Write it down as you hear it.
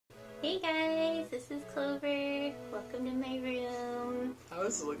Hey guys, this is Clover. Welcome to my room. I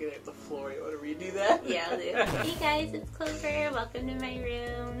was looking at the floor. You want to redo that? Yeah, I'll do it. Hey guys, it's Clover. Welcome to my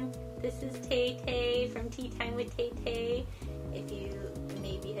room. This is Tay Tay from Tea Time with Tay Tay. If you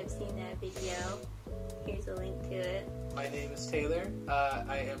maybe have seen that video, here's a link to it. My name is Taylor.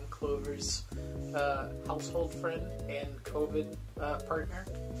 I am Clover's household friend and COVID partner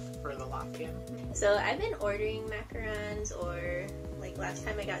for the lock-in. So I've been ordering macarons, or like last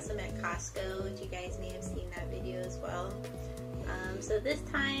time I got some at Costco, which you guys may have seen that video as well. So this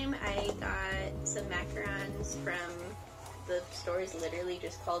time I got some macarons from the store is literally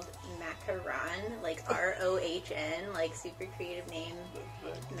just called Ma-Ka-Rohn, like R-O-H-N, like super creative name,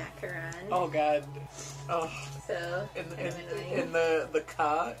 macaron. Oh God! Oh. So And the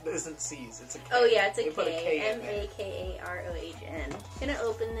ka isn't C's, it's a K. Oh yeah, it's a They put a K in there. M-A-K-A-R-O-H-N. Gonna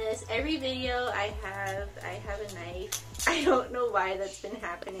open this. Every video I have a knife. I don't know why that's been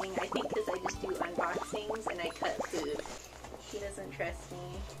happening. I think because I just do unboxings and I cut food. He doesn't trust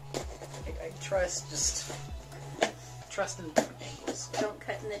me. I trust in different angles. Don't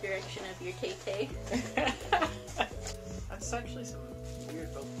cut in the direction of your tay-tay. That's actually some weird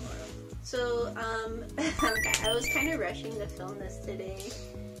Pokemon. So, I was kind of rushing to film this today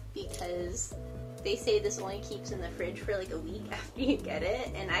because they say this only keeps in the fridge for like a week after you get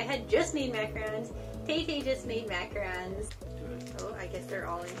it, and I had just made macarons. Tay-Tay just made macarons. Oh, I guess they're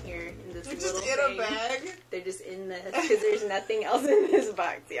all in here in this They're little just in a bag? They're just in this because there's nothing else in this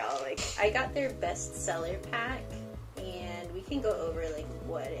box, y'all. Like, I got their bestseller pack, and we can go over like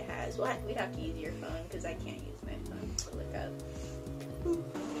what it has. Well, we'd have to use your phone because I can't use my phone to look up.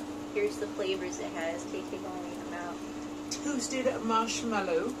 Here's the flavors it has. Tay-Tay gonna read them out. Toasted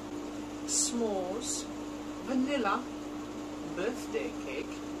marshmallow, s'mores, vanilla, birthday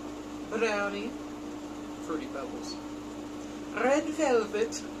cake, brownie, fruity pebbles, red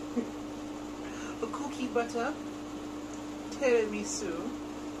velvet, a cookie butter, tiramisu.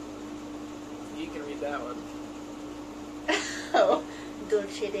 You can read that one. Oh,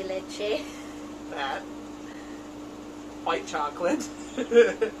 dulce de leche. That. White chocolate.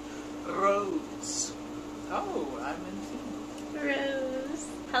 Rose. Oh, I'm in Rose.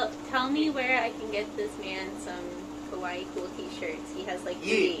 Tell me where I can get this man some kawaii cool t-shirts. He has like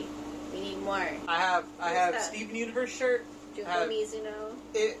 3. We need more. I have Steven Universe shirt. Junko Mizuno.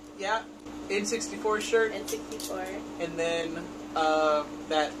 Yeah. N64 shirt. N64. And then a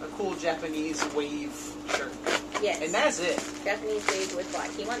cool Japanese wave shirt. Yes. And that's it. Japanese wave with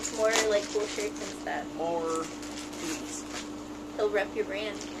black. He wants more like cool shirts and stuff. More, please. He'll rep your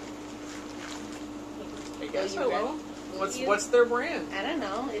brand. I guess I will. What's their brand? I don't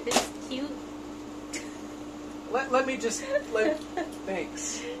know. If it's cute. Let me just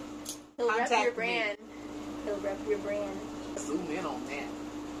thanks. He'll Contact rep your me. brand. He'll rep your brand. Zoom in on that.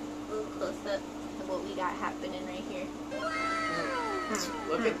 A little close up of what we got happening right here.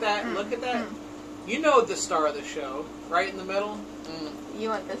 Look at that. Look at that. You know the star of the show, right in the middle. You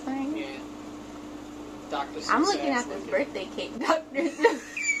want this one? Yeah. Dr. Seuss. I'm looking at this birthday cake, Dr. Seuss.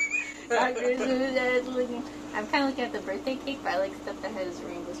 Dr. Seuss is looking. I'm kind of looking at the birthday cake, but I like stuff that has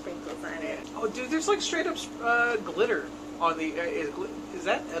rainbow sprinkles on it. Oh, dude, there's like straight up glitter on the. Is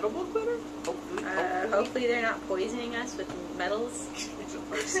that edible glitter? Hopefully they're not poisoning us with metals. It's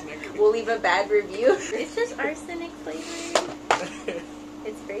arsenic. We'll leave a bad review. It's just arsenic flavored.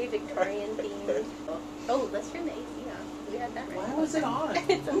 It's very Victorian themed. Oh, let's turn the AC on. We had that right. Why was it on?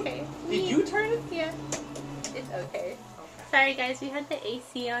 It's okay. Did you turn it? Yeah. It's okay. Sorry guys, we had the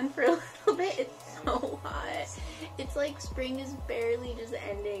AC on for a little bit. It's so hot. It's like spring is barely just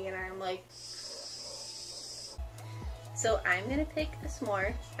ending and I'm like... So I'm gonna pick a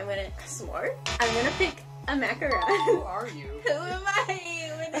s'more. I'm gonna pick a macaron. Who are you? Who am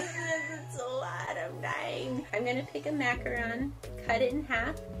I? What is this? It's so hot. I'm dying. I'm gonna pick a macaron, cut it in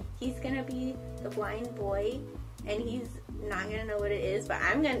half. He's gonna be the blind boy, and he's not gonna know what it is, but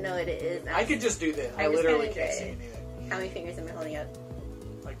I'm gonna know what it is. I could just do this. I literally can't see anything. How many fingers am I holding up?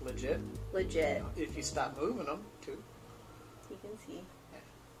 Like legit? Legit. If you stop moving them, too. You can see.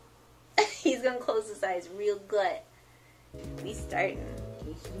 Yeah. He's gonna close his eyes real good. We starting.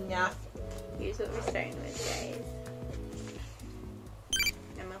 Nothing. Here's what we're starting with, guys.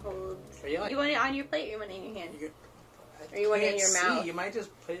 I'm gonna hold. You want it on your plate or you want it in your hand? Or you want it in your mouth? You might just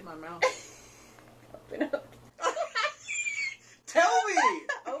put it in my mouth. Open up. Tell me!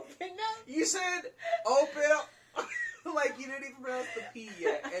 Open up? You said open up. Like you didn't even pronounce the P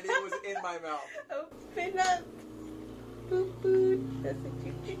yet, and it was in my mouth. Open up. Boop boop. That's a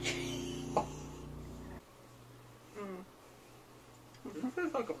choo-choo-choo. It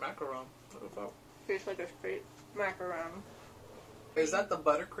tastes like a macaron. Tastes like a straight macaron. Is that the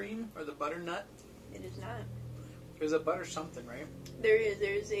buttercream or the butternut? It is not. There's a butter something, right? There is.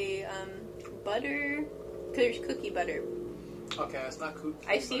 There's a butter. There's cookie butter. Okay, that's not cookie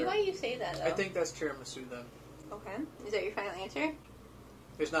I see butter. why you say that, though. I think that's tiramisu then. Okay. Is that your final answer?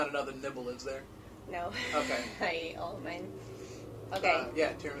 There's not another nibble, is there? No. Okay. I ate all of mine. Okay.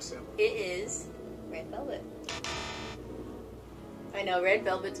 Yeah, tiramisu. It is red velvet. I know, red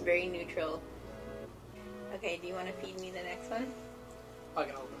velvet's very neutral. Okay, do you want to feed me the next one? I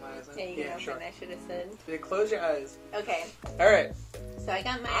can open my eyes. Yeah, you can open. Sure. I should have said. Yeah, close your eyes. Okay. All right. So I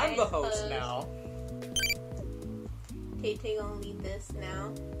got my I'm eyes the host closed. now. Tay gonna lead this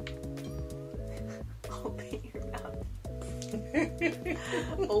now. Open your mouth.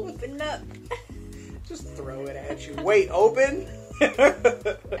 Open up. Just throw it at you. Wait, open?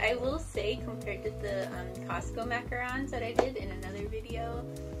 I will say, compared to the Costco macarons that I did in another video,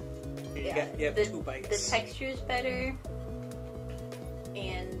 You have the, 2 bites. the texture's better,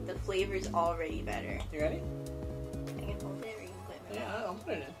 and the flavor's already better. You ready? I can hold it, or you can put it in my mouth. Yeah, I'll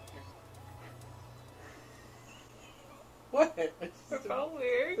put it in. Here. What? It felt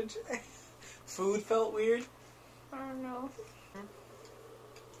weird. Food felt weird? I don't know.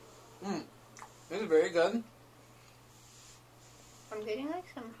 This is very good. I'm getting like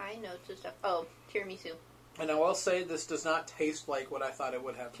some high notes and stuff. Oh, tiramisu. And I will say this does not taste like what I thought it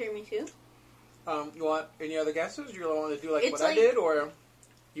would have. Tiramisu? You want any other guesses? You want to do like It's what like- I did, or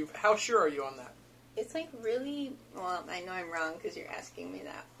how sure are you on that? It's like really, well, I know I'm wrong because you're asking me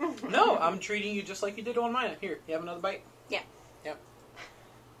that. No, I'm treating you just like you did on mine. Here, you have another bite? Yeah. Yep.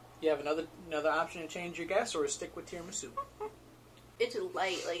 You have another option to change your guess, or stick with tiramisu. It's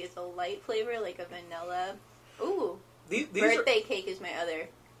light, like it's a light flavor, like a vanilla. Ooh. These Birthday cake is my other.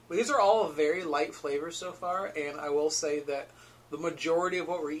 These are all very light flavors so far, and I will say that the majority of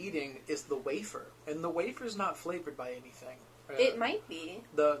what we're eating is the wafer, and the wafer's not flavored by anything. It might be.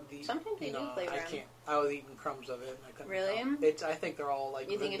 Sometimes they do flavor I them. can't. I was eating crumbs of it. And I couldn't Really? tell. I think they're all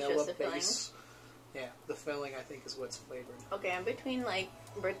like You think it's vanilla just the base. Yeah, the filling I think is what's flavored. Okay, I'm between like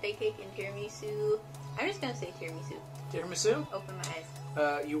birthday cake and tiramisu. I'm just gonna say tiramisu. Tiramisu? Open my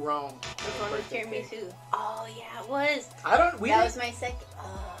eyes. You wrong. Which one was Birthday tiramisu? cake. Oh yeah, it was. That was my second.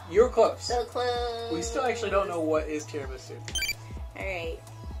 Oh, You were close. so close. We still actually don't know what is tiramisu. All right,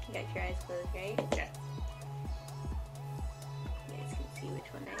 you got your eyes closed, right? Yeah. You guys can see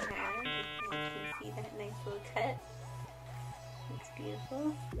which one I have. You can see that nice little cut. Looks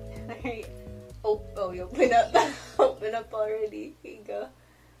beautiful. Alright. Oh, you open up. Open up already. Here you go.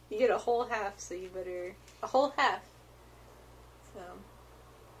 You get a whole half, so you better... A whole half. So...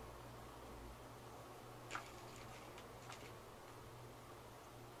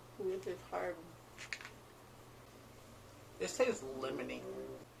 Ooh, this is hard. This tastes lemony.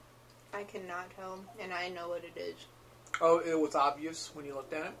 I cannot tell, and I know what it is. Oh, it was obvious when you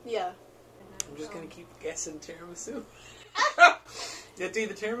looked at it? Yeah. I'm just going to keep guessing tiramisu. It's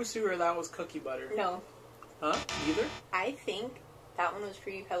either tiramisu or that was cookie butter. No. Huh? Either? I think that one was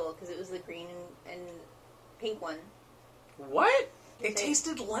Fruity Pebble because it was the green and pink one. What? It Okay.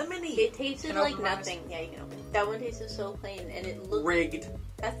 tasted lemony. It tasted Can I like open my eyes? nothing. Yeah, you can open it. That one tasted so plain and it looked... Rigged.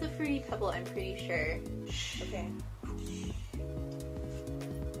 That's the Fruity Pebble, I'm pretty sure. Okay.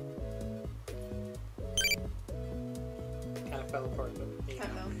 Kind of fell apart, but you know,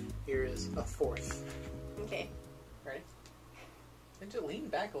 Uh-oh. here is a fourth. Okay. Ready? And just lean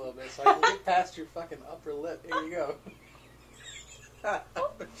back a little bit so I can get past your fucking upper lip. Here you go. I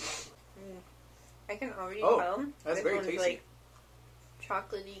can already Oh, tell. that's this very one's tasty. like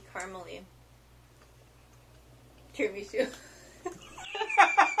chocolatey, caramely. Tiramisu.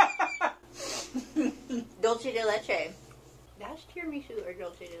 Dulce de leche. That's tiramisu or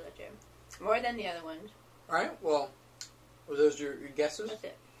dulce de leche. More than the other ones. Alright, well, were those your guesses? That's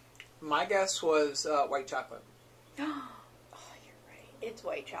it. My guess was white chocolate. Oh, you're right. It's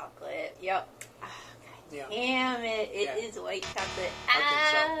white chocolate. Yep. Oh, God Yeah. damn it. It Yeah. is white chocolate.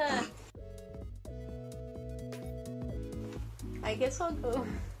 I think I guess I'll go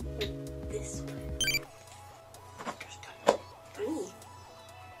with this one. Ooh.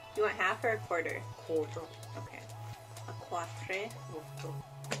 You want half or a quarter? Quarter. Okay. A quatre. Quarter.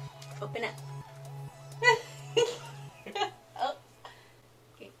 Open up. Oh.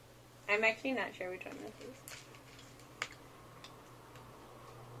 Okay. I'm actually not sure which one this is.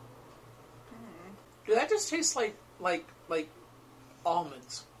 Dude, that just tastes like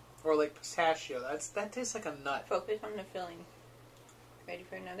almonds or like pistachio. That tastes like a nut. Focus on the filling. Ready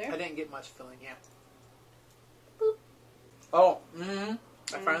for another? I didn't get much filling, yeah. Boop. Oh, I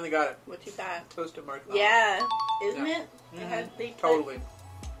finally got it. What you got? Toasted marshmallow. Yeah, isn't Yeah. it? It has big Totally.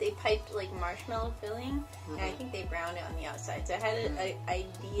 they piped like marshmallow filling, and I think they browned it on the outside. So I had an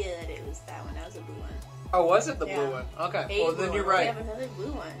idea that it was that one. That was a blue one. Oh, was it the blue one? Okay, well then you're right. We have another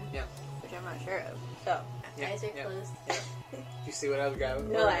blue one. Yeah. Which I'm not sure of. So, eyes are closed. Yeah. Did you see what I was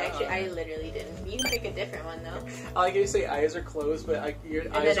grabbing? No, I literally didn't. You can pick a different one though. I like how you say eyes are closed, but your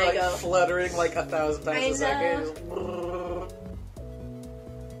eyes are like fluttering like 1,000 times a second.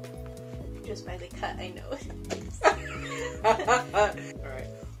 Just by the cut, I know it. Alright,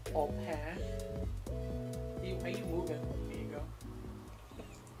 all pat. How you moving? There you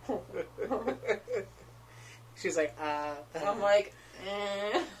go. She's like, I'm like,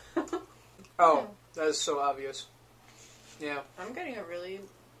 eh. Oh, that is so obvious. Yeah. I'm getting a really...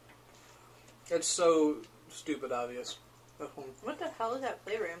 It's so stupid obvious. What the hell is that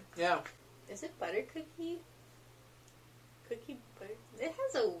flavor? Yeah. Is it butter cookie? Cookie butter? It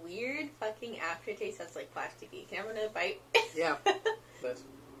has a weird fucking aftertaste that's like plasticky. Can I have another bite? Yeah. This.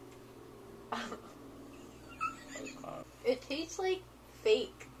 It tastes like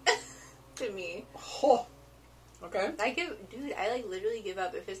fake to me. Oh. Okay. Dude, I like literally give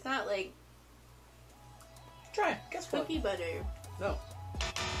up if it's not like try it. Guess what? cookie butter. No.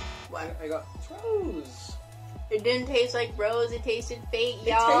 What? I got it's rose. It didn't taste like rose. It tasted fake,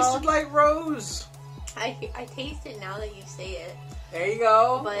 y'all. It tasted like rose. I taste it now that you say it. There you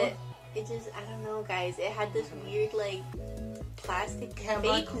go. But it just, I don't know, guys. It had this weird like plastic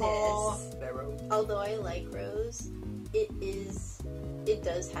chemical. fakeness. Although I like rose, it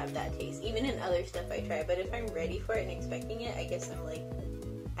does have that taste. Even in other stuff I try. But if I'm ready for it and expecting it, I guess I'm like,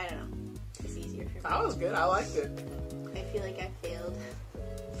 I don't know. It's easier for me. That was good. I liked it. I feel like I failed.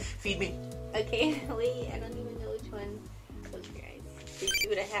 Feed me. Okay, wait. I don't even know which one. Close your eyes. Did you see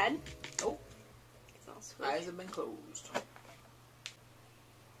what I had? Oh. It's all switched. Eyes have been closed.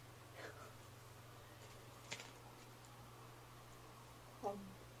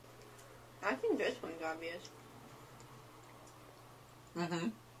 I think this one's obvious. Mm-hmm.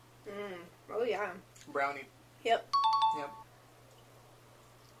 Oh yeah. Brownie. Yep. Yep.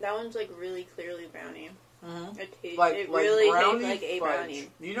 That one's like really clearly brownie. Mm-hmm. It really tastes like a fudge. brownie.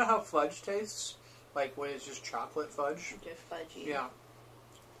 You know how fudge tastes? Like when it's just chocolate fudge? Just fudgy. Yeah.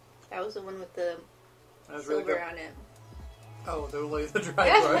 That was the one with the silver really good. on it. Oh, they're like the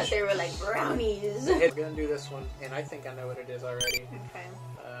dry brush. They were like brownies. We're gonna do this one, and I think I know what it is already. Okay.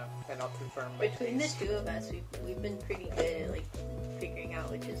 And I'll confirm by Between taste. the two of us, we've been pretty good at like figuring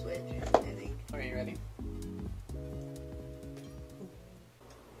out which is which, I think. Okay, you ready?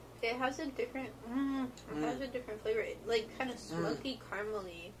 It has a different, has a different flavor. It, like kind of smoky,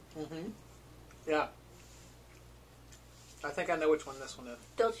 caramely. Mm-hmm. Yeah. I think I know which one this one is.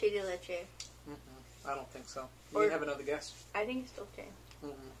 Dulce de leche. Mm-mm. I don't think so. You have another guess? I think it's dulce.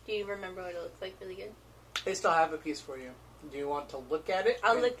 Mm-mm. Do you remember what it looks like really good? They still have a piece for you. Do you want to look at it?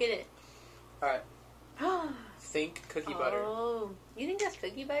 I'll look at it. Alright. Think cookie butter. Oh. You think that's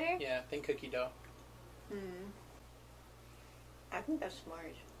cookie butter? Yeah, think cookie dough. I think that's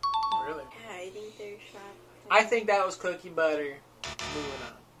smart. Really? Yeah, I think they're sharp. I think that was cookie butter. Moving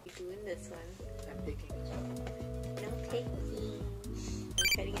on. You're doing this one. I'm picking this one. No picking. I'm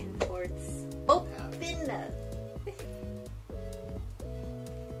cutting it in fourths. Open up.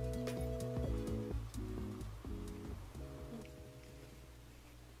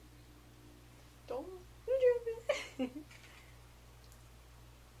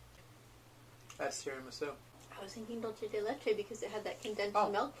 That's tiramisu. I was thinking dulce de leche because it had that condensed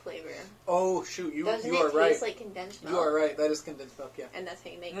milk flavor. Oh shoot, you Doesn't are it right. taste like condensed milk? You are right. That is condensed milk, yeah. And that's how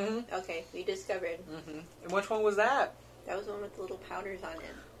you make it. Okay, we discovered. And which one was that? That was the one with the little powders on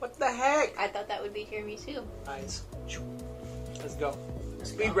it. What the heck? I thought that would be tiramisu. Nice. Let's go.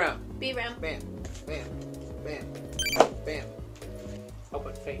 Speed round. Speed round. Bam. Bam. Bam. Bam.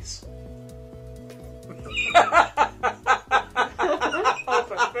 Open face.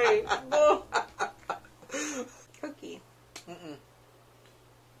 Open face. Cookie. Mm-mm.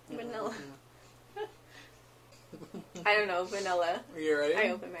 Vanilla. I don't know, vanilla. Are you ready?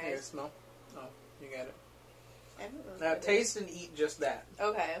 I open my eyes. Here, smell. Oh, you got it. I don't know. Now taste and eat just that.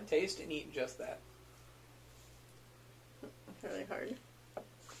 Okay. Taste and eat just that. It's really hard.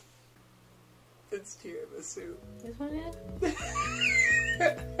 It's tiramisu. This one is?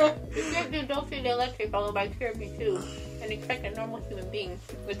 You can't do dulce de leche followed by tiramisu and expect a normal human being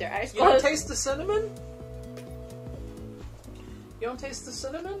with their eyes You don't closed. taste the cinnamon? You don't taste the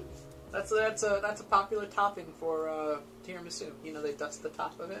cinnamon? That's a popular topping for tiramisu. You know, they dust the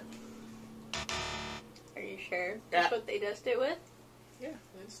top of it. Are you sure? Yeah. That's what they dust it with? Yeah,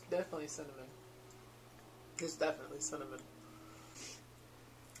 it's definitely cinnamon. It's definitely cinnamon.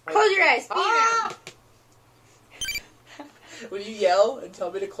 Close your eyes. Speed round. When you yell and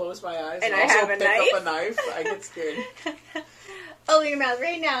tell me to close my eyes And and I also have a pick knife? up a knife, I get scared. Open your mouth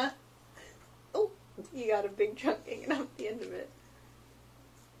right now. Oh, you got a big chunk hanging off the end of it.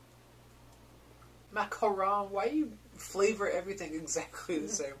 Ma-Ka-Rohn, why do you flavor everything exactly the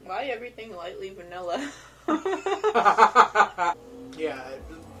same? Why everything lightly vanilla? Yeah,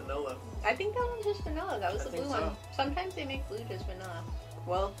 vanilla. I think that one's just vanilla. That was I the think blue so. one. Sometimes they make blue just vanilla.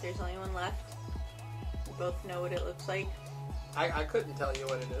 Well, there's only one left. We both know what it looks like. I couldn't tell you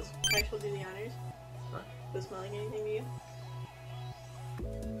what it is. I shall do the honors. Right. Does it smell like anything to you?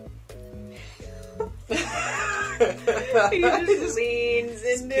 He just leans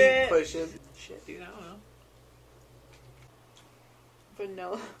into it. Pushing. Shit, dude, I don't know.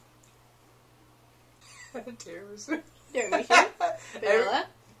 Vanilla. Tiramisu. Tiramisu. Vanilla.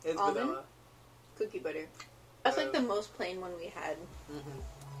 It's Almond? vanilla. Cookie butter. That's like the most plain one we had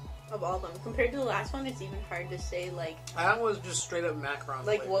Mm-hmm. of all of them. Compared to the last one, it's even hard to say like That was just straight up macaron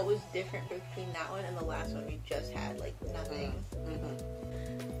like flavor. what was different between that one and the last one we just had. Like nothing.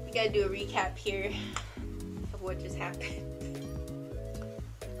 Mm-hmm. We gotta do a recap here of what just happened.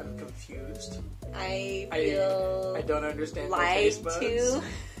 I'm confused. I feel I don't understand my lied taste buds. to.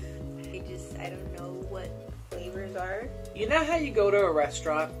 I don't know what flavors are. You know how you go to a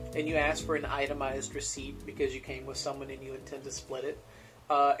restaurant and you ask for an itemized receipt because you came with someone and you intend to split it,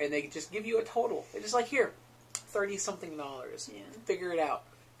 and they just give you a total. They're just like, here, $30-something. Yeah. Figure it out.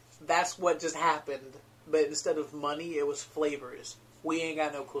 That's what just happened. But instead of money, it was flavors. We ain't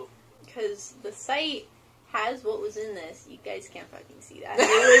got no clue. Because the site has what was in this. You guys can't fucking see that.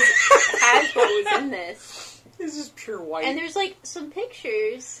 It has what was in this. This is pure white. And there's like some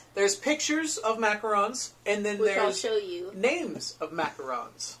pictures. There's pictures of macarons, and then Which I'll there's show you. names of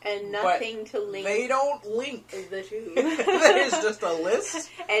macarons. And nothing to link. They don't link. The two. There's just a list.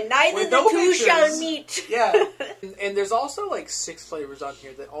 And neither with the no two pictures. shall meet. Yeah. And there's also like 6 flavors on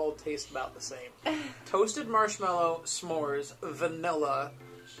here that all taste about the same. Toasted marshmallow, s'mores, vanilla,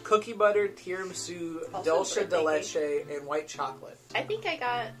 cookie butter, tiramisu, Also dulce de birthday leche, and white chocolate. I think I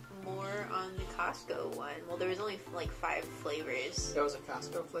got more on the Costco one. Well, there was only like 5 flavors. That was a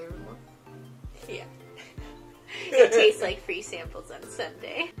Costco flavored one? Yeah. It tastes like free samples on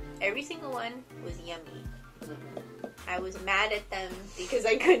Sunday. Every single one was yummy. I was mad at them because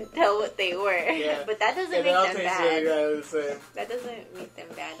I couldn't tell what they were. Yeah. But that doesn't And make they all them taste bad. exactly the same. That doesn't make them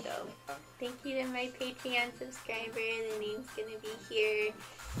bad though. Thank you to my Patreon subscriber. The name's gonna be here.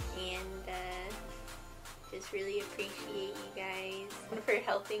 And just really appreciate you guys for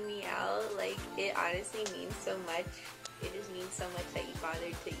helping me out. Like, it honestly means so much. It just means so much that you bothered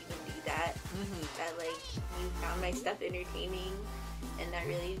to even do that. That like you found my stuff entertaining, and that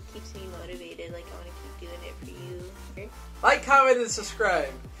really keeps me motivated. Like, I want to keep doing it for you. Like, comment, and subscribe.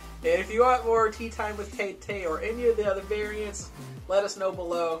 And if you want more Tea Time with Tay or any of the other variants, let us know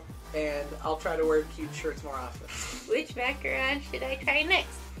below, and I'll try to wear cute shirts more often. Which macaron should I try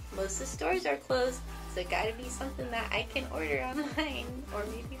next? Most of the stores are closed, so it gotta be something that I can order online or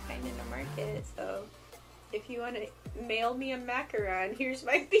maybe find in a market. So if you want to mail me a macaron, here's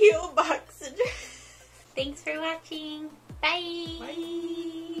my P.O. box address. Thanks for watching. Bye.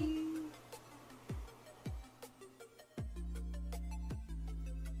 Bye.